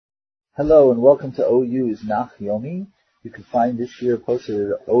Hello and welcome to OU's Nach Yomi. You can find this year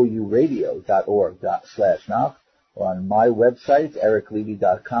posted at ouradio.org/Nach or on my website,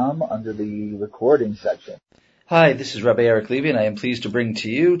 ericlevy.com, under the recording section. Hi, this is Rabbi Eric Levy, and I am pleased to bring to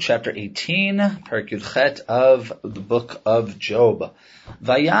you Chapter 18, Perek Yud Chet of the Book of Job.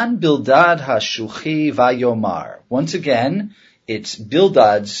 Vayan Bildad HaShuchi Vayomar. Once again, it's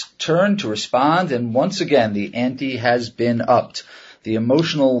Bildad's turn to respond, and once again the ante has been upped. The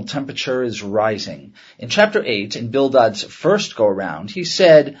emotional temperature is rising. In Chapter 8, in Bildad's first go-around, he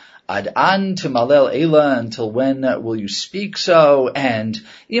said, Ad an timalel ela, until when will you speak so? And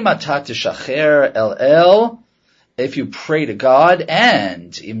imatat tishacher el, if you pray to God,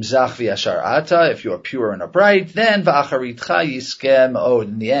 and imzach v'yashar ata, if you are pure and upright, then v'acharitcha yiskem od,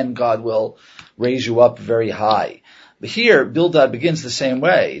 in the end God will raise you up very high. But here, Bildad begins the same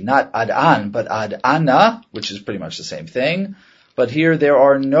way, not ad an, but ad ana, which is pretty much the same thing. But here there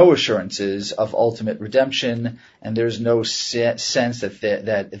are no assurances of ultimate redemption, and there's no sense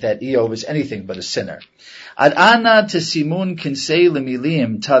that Eov is anything but a sinner. Ad ana tesimun kinsei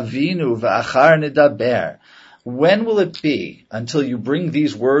lemilim tavinu v'achar nedaber. When will it be until you bring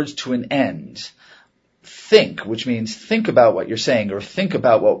these words to an end? Think, which means think about what you're saying, or think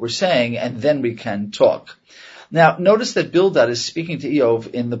about what we're saying, and then we can talk. Now, notice that Bildad is speaking to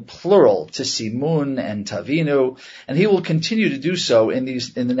Eov in the plural, to Simun and Tavinu, and he will continue to do so in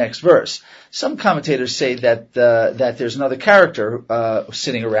the next verse. Some commentators say that there's another character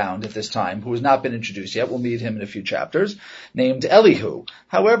sitting around at this time who has not been introduced yet. We'll meet him in a few chapters, named Elihu.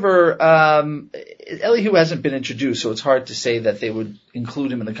 However, Elihu hasn't been introduced, so it's hard to say that they would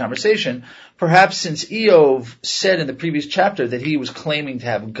include him in the conversation. Perhaps since Eov said in the previous chapter that he was claiming to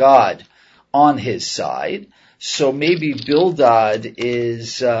have God on his side, so maybe Bildad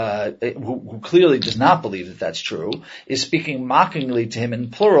is, who clearly does not believe that that's true, is speaking mockingly to him in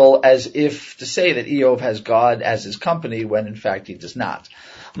plural, as if to say that Eov has God as his company, when in fact he does not.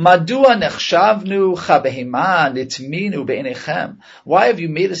 Madua nechshavnu chabehima nitminu be'enechem. Why have you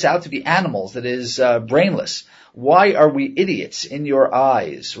made us out to be animals, that is, brainless? Why are we idiots in your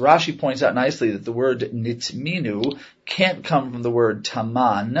eyes? Rashi points out nicely that the word nitminu can't come from the word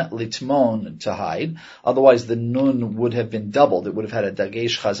taman, litmon, to hide. Otherwise the nun would have been doubled. It would have had a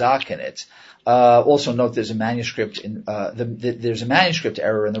dagesh chazak in it. Also note there's a manuscript there's a manuscript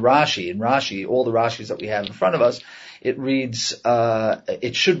error in the Rashi. In Rashi, all the Rashis that we have in front of us, it reads,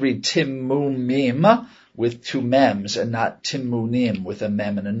 it should read timmumim with two mems and not timmunim with a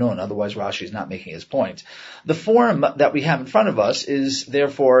mem and a nun. Otherwise Rashi is not making his point. The form that we have in front of us is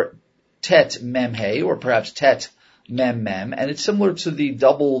therefore tet mem he, or perhaps tet mem mem, and it's similar to the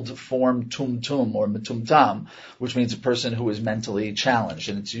doubled form tum or metumtam, which means a person who is mentally challenged,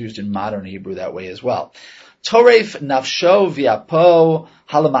 and it's used in modern Hebrew that way as well. Toref nafsho v'apo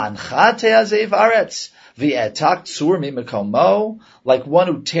halamancha te'azev aretz v'etak tzur mimekomo, like one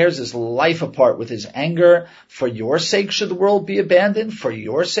who tears his life apart with his anger. For your sake should the world be abandoned? For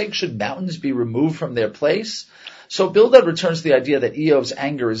your sake should mountains be removed from their place? So Bildad returns to the idea that Eov's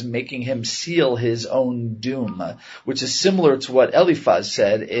anger is making him seal his own doom, which is similar to what Eliphaz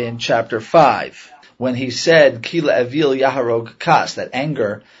said in chapter 5, when he said, Kila avil yaharog kas, that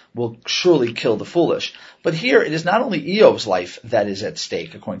anger will surely kill the foolish. But here it is not only Eov's life that is at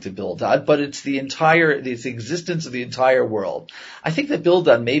stake, according to Bildad, but it's the existence of the entire world. I think that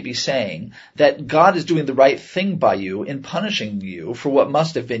Bildad may be saying that God is doing the right thing by you in punishing you for what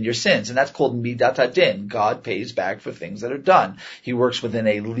must have been your sins, and that's called midat hadin. God pays back for things that are done. He works within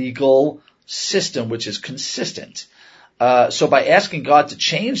a legal system which is consistent. So by asking God to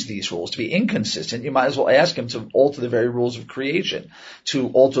change these rules, to be inconsistent, you might as well ask him to alter the very rules of creation, to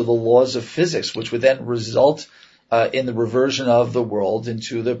alter the laws of physics, which would then result in the reversion of the world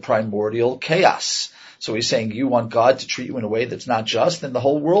into the primordial chaos. So he's saying, you want God to treat you in a way that's not just, then the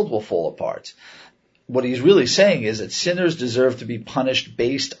whole world will fall apart. What he's really saying is that sinners deserve to be punished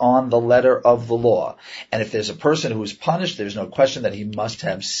based on the letter of the law. And if there's a person who is punished, there's no question that he must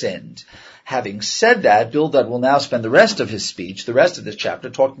have sinned. Having said that, Bildad will now spend the rest of his speech, the rest of this chapter,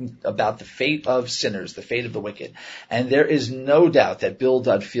 talking about the fate of sinners, the fate of the wicked. And there is no doubt that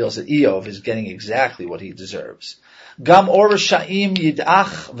Bildad feels that Eov is getting exactly what he deserves. Gam or sha'im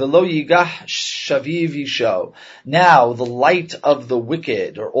yid'ach velo yigah shaviv yisho. Now the light of the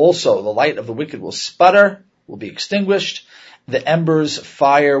wicked, or also the light of the wicked, will sputter, will be extinguished. The embers'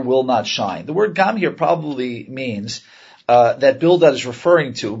 fire will not shine. The word gam here probably means that Bildad is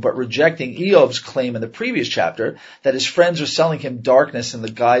referring to, but rejecting Eov's claim in the previous chapter that his friends are selling him darkness in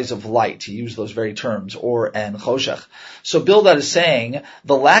the guise of light. He used those very terms, or and choshech. So Bildad is saying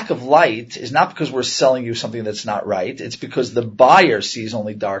the lack of light is not because we're selling you something that's not right. It's because the buyer sees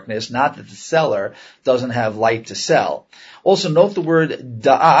only darkness, not that the seller doesn't have light to sell. Also note the word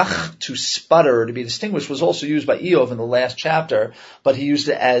da'ach, to sputter, to be distinguished, was also used by Eov in the last chapter, but he used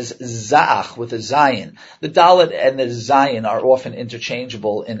it as za'ach with a zayin. The dalet and the zayin are often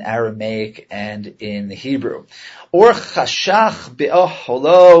interchangeable in Aramaic and in Hebrew. Or chashach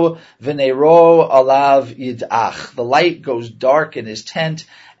be'oholo v'neiro alav yid'ach. The light goes dark in his tent,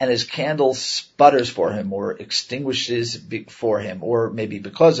 and his candle sputters for him, or extinguishes for him, or maybe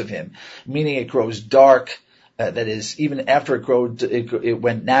because of him, meaning it grows dark. That is, even after it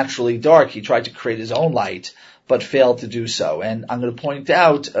went naturally dark, he tried to create his own light, but failed to do so. And I'm going to point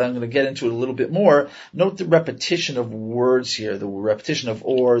out, I'm going to get into it a little bit more. Note the repetition of words here, the repetition of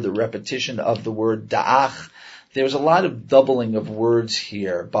or, the repetition of the word da'ach. There's a lot of doubling of words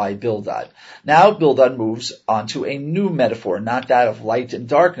here by Bildad. Now Bildad moves on to a new metaphor, not that of light and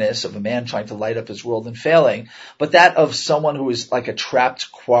darkness, of a man trying to light up his world and failing, but that of someone who is like a trapped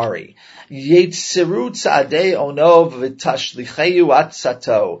quarry. Yetziru tzadei onov v'tashlicheyu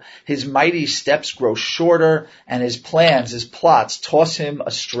atzato. His mighty steps grow shorter, and his plans, his plots, toss him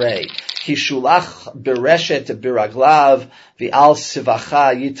astray. Kishulach bereshet biraglav v'al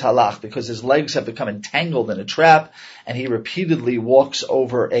sivacha yitalach, because his legs have become entangled in a trap, and he repeatedly walks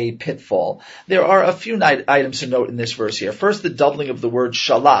over a pitfall. There are a few items to note in this verse here. First, the doubling of the word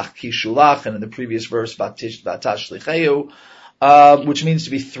shalach, kishulach, and in the previous verse, vatashlicheyu, which means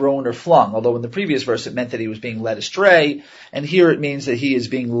to be thrown or flung, although in the previous verse it meant that he was being led astray, and here it means that he is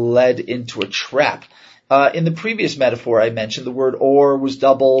being led into a trap. In the previous metaphor I mentioned, the word or was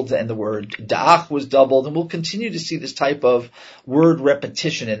doubled and the word da'ach was doubled, and we'll continue to see this type of word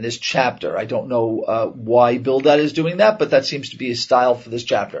repetition in this chapter. I don't know why Bildad is doing that, but that seems to be his style for this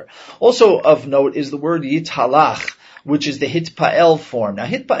chapter. Also of note is the word yithalach, which is the hitpa'el form. Now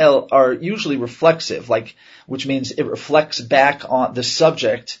hitpa'el are usually reflexive, which means it reflects back on the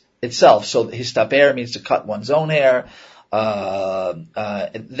subject itself. So histaper means to cut one's own hair.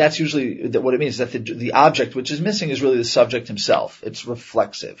 That's usually what it means, that the object which is missing is really the subject himself. It's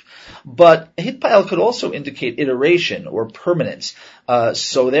reflexive. But hitpa'el could also indicate iteration or permanence.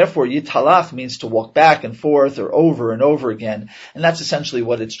 So therefore yitalach means to walk back and forth or over and over again. And that's essentially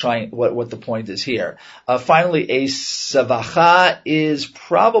what the point is here. Finally, a savacha is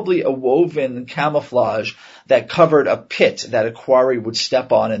probably a woven camouflage that covered a pit that a quarry would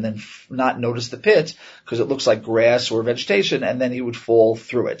step on and then not notice the pit because it looks like grass or vegetation, and then he would fall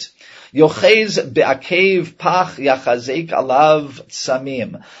through it. Yochez be'akev pach yachazek alav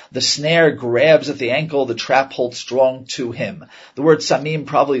samim. The snare grabs at the ankle, the trap holds strong to him. The word samim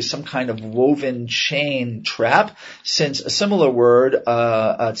probably is some kind of woven chain trap, since a similar word,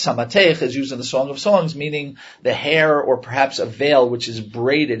 tsamatech, is used in the Song of Songs, meaning the hair or perhaps a veil which is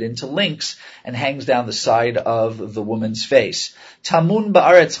braided into links and hangs down the side of the woman's face. Tamun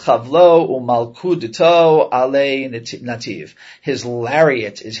ba'aretz chavlo u'malkuduto alei nativ. His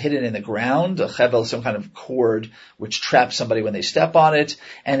lariat is hidden in the ground, a chevel, some kind of cord which traps somebody when they step on it,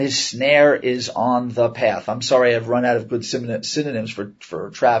 and his snare is on the path. I'm sorry, I've run out of good synonyms for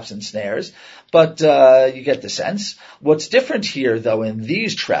traps and snares, but you get the sense. What's different here, though, in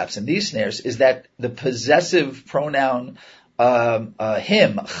these traps and these snares is that the possessive pronoun him,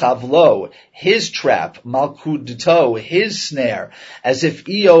 chavlo, his trap, malkuduto, his snare, as if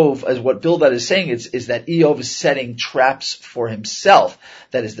Eov, as what Bildad is saying, is that Eov is setting traps for himself.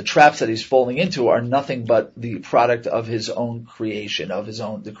 That is, the traps that he's falling into are nothing but the product of his own creation,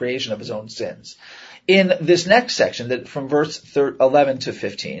 the creation of his own sins. In this next section, that from verse 11 to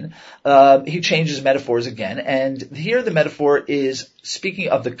 15, he changes metaphors again, and here the metaphor is speaking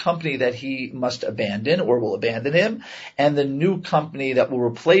of the company that he must abandon or will abandon him, and the new company that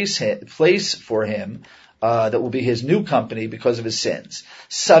will place for him, that will be his new company because of his sins.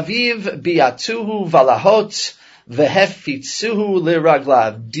 Saviv biatuhu valahot vehefitzuhu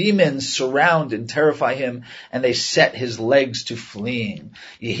liraglav. Demons surround and terrify him, and they set his legs to fleeing.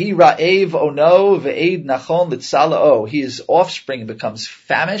 Yehi ra'ev ono ve'ed nachon litzala'o. His offspring becomes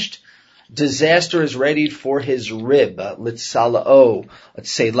famished. Disaster is readied for his rib. Litzala'o.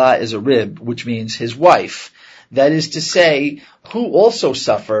 Selah is a rib, which means his wife. That is to say, who also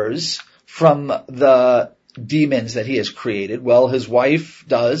suffers from the demons that he has created? Well, his wife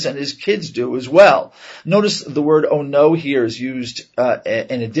does, and his kids do as well. Notice the word ono here is used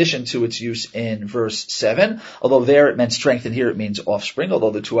in addition to its use in verse 7, although there it meant strength, and here it means offspring,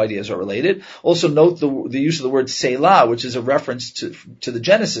 although the two ideas are related. Also note the use of the word selah, which is a reference to the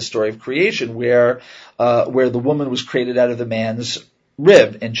Genesis story of creation, where the woman was created out of the man's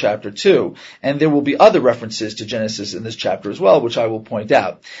rib in chapter 2. And there will be other references to Genesis in this chapter as well, which I will point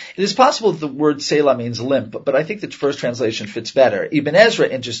out. It is possible that the word Selah means limp, but I think the first translation fits better. Ibn Ezra,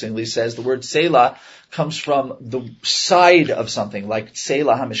 interestingly, says the word Selah comes from the side of something, like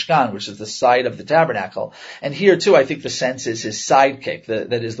Selah HaMishkan, which is the side of the tabernacle. And here, too, I think the sense is his sidekick,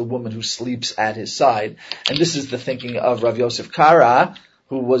 that is the woman who sleeps at his side. And this is the thinking of Rav Yosef Kara,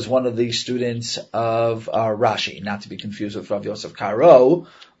 who was one of the students of Rashi, not to be confused with Rav Yosef Karo,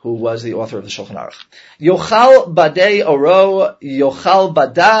 who was the author of the Shulchan Aruch. Yochal badei oro, yochal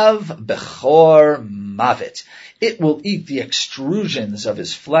badav bechor mavet. It will eat the extrusions of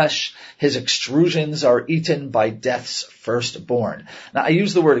his flesh. His extrusions are eaten by death's firstborn. Now, I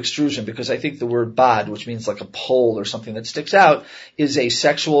use the word extrusion because I think the word bad, which means like a pole or something that sticks out, is a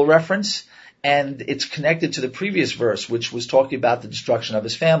sexual reference. And it's connected to the previous verse, which was talking about the destruction of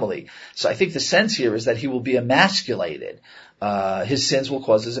his family. So I think the sense here is that he will be emasculated. His sins will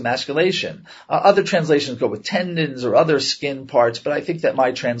cause his emasculation. Other translations go with tendons or other skin parts, but I think that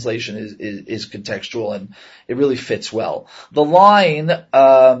my translation is contextual and it really fits well. The line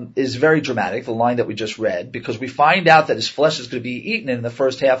is very dramatic, the line that we just read, because we find out that his flesh is going to be eaten in the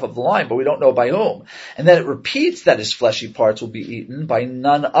first half of the line, but we don't know by whom. And then it repeats that his fleshy parts will be eaten by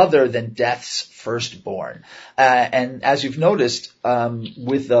none other than death's firstborn. And as you've noticed,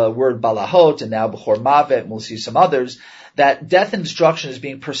 with the word balahot and now bechor mavet, and we'll see some others, that death and destruction is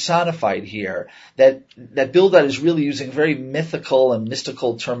being personified here, that Bildad is really using very mythical and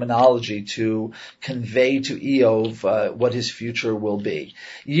mystical terminology to convey to Eov what his future will be.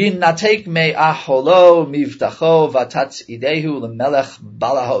 Yinatek me aholo mivtacho vatatz idehu lemelech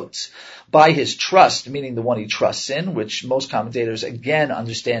balahot. By his trust, meaning the one he trusts in, which most commentators again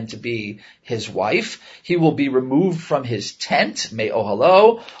understand to be his wife, he will be removed from his tent, me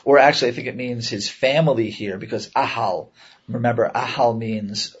ohalo, or actually I think it means his family here, because ahal, remember ahal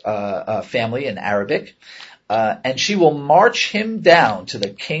means family in Arabic, and she will march him down to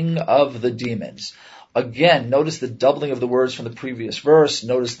the king of the demons. Again, notice the doubling of the words from the previous verse.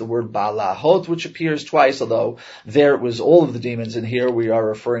 Notice the word balahot, which appears twice, although there it was all of the demons, and here we are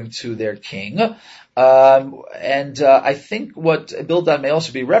referring to their king. I think what Bildad may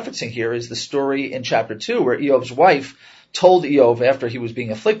also be referencing here is the story in chapter 2, where Eov's wife told Eov after he was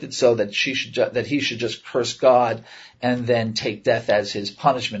being afflicted so that he should just curse God and then take death as his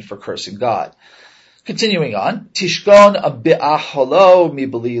punishment for cursing God. Continuing on, Tishkon bi'aholo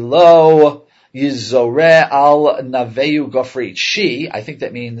mibli lo Yizoreh al Naveu Gofrit. She, I think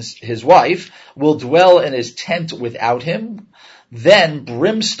that means his wife, will dwell in his tent without him. Then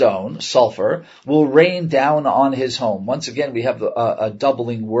brimstone, sulfur, will rain down on his home. Once again, we have a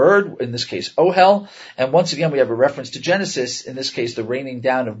doubling word, in this case, ohel. And once again, we have a reference to Genesis, in this case, the raining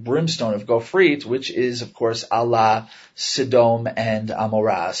down of brimstone of Gofrit, which is, of course, Allah, Sodom, and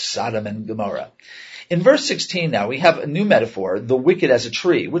Amorah, Sodom and Gomorrah. In verse 16 now, we have a new metaphor, the wicked as a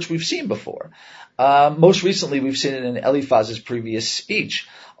tree, which we've seen before. Most recently, we've seen it in Eliphaz's previous speech.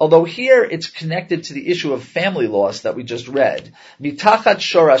 Although here it's connected to the issue of family loss that we just read. Mitachat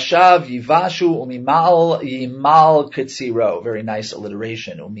shorashav yivashu umimal yimal kitziro. Very nice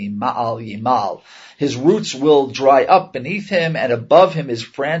alliteration. Umimal yimal. His roots will dry up beneath him, and above him his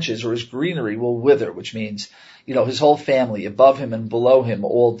branches or his greenery will wither, which means, his whole family, above him and below him,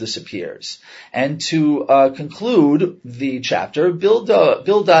 all disappears. And to conclude the chapter,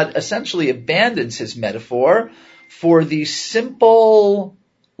 Bildad essentially abandons his metaphor for the simple,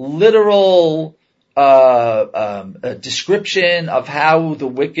 literal description of how the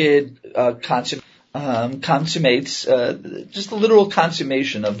wicked consummates, just the literal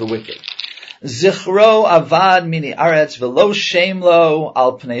consummation of the wicked. Zichro avad mini aretz velo shemlo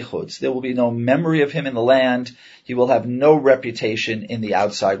al pnei chutz. There will be no memory of him in the land. He will have no reputation in the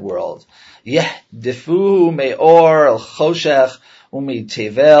outside world. Yehdifu me'or al choshech umi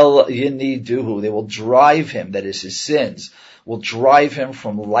tevel yiniduhu. They will drive him, that is his sins, will drive him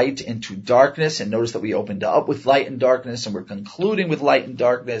from light into darkness. And notice that we opened up with light and darkness, and we're concluding with light and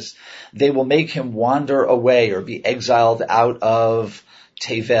darkness. They will make him wander away or be exiled out of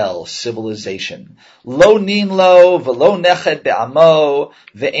Tevel, civilization. Lo ninlo, velo nechet be'amo,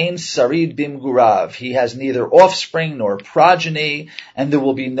 ve'ein sarid bimgurav. He has neither offspring nor progeny, and there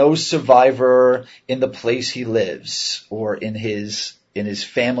will be no survivor in the place he lives, or in his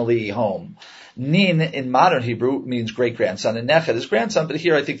family home. Nin in modern Hebrew means great-grandson, and Nechet is grandson, but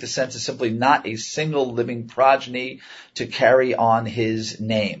here I think the sense is simply not a single living progeny to carry on his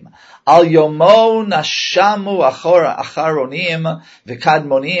name. Al yomo nashamu acharonim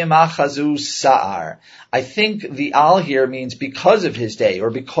v'kadmonim achazu sa'ar. I think the al here means because of his day, or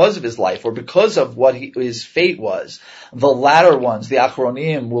because of his life, or because of what his fate was. The latter ones, the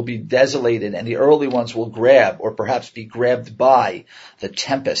acharonim, will be desolated, and the early ones will grab, or perhaps be grabbed by, the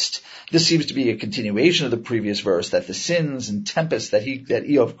tempest. This seems to be a continuation of the previous verse, that the sins and tempests that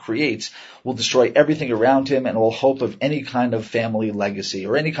Eov creates will destroy everything around him and all hope of any kind of family legacy,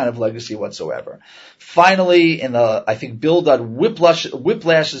 or any kind of legacy whatsoever. Finally, I think Bildad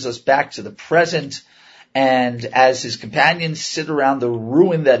whiplashes us back to the present, and as his companions sit around the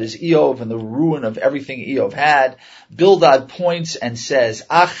ruin that is Eov and the ruin of everything Eov had, Bildad points and says,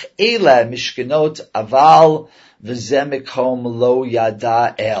 Ach ela mishkenot aval v'zemikom lo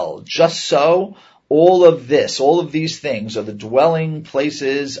yada el. Just so, all of these things are the dwelling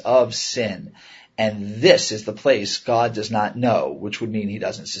places of sin. And this is the place God does not know, which would mean he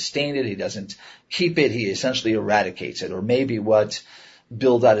doesn't sustain it, he doesn't keep it, he essentially eradicates it. Or maybe what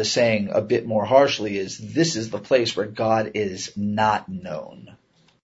Bildad is saying a bit more harshly is, this is the place where God is not known.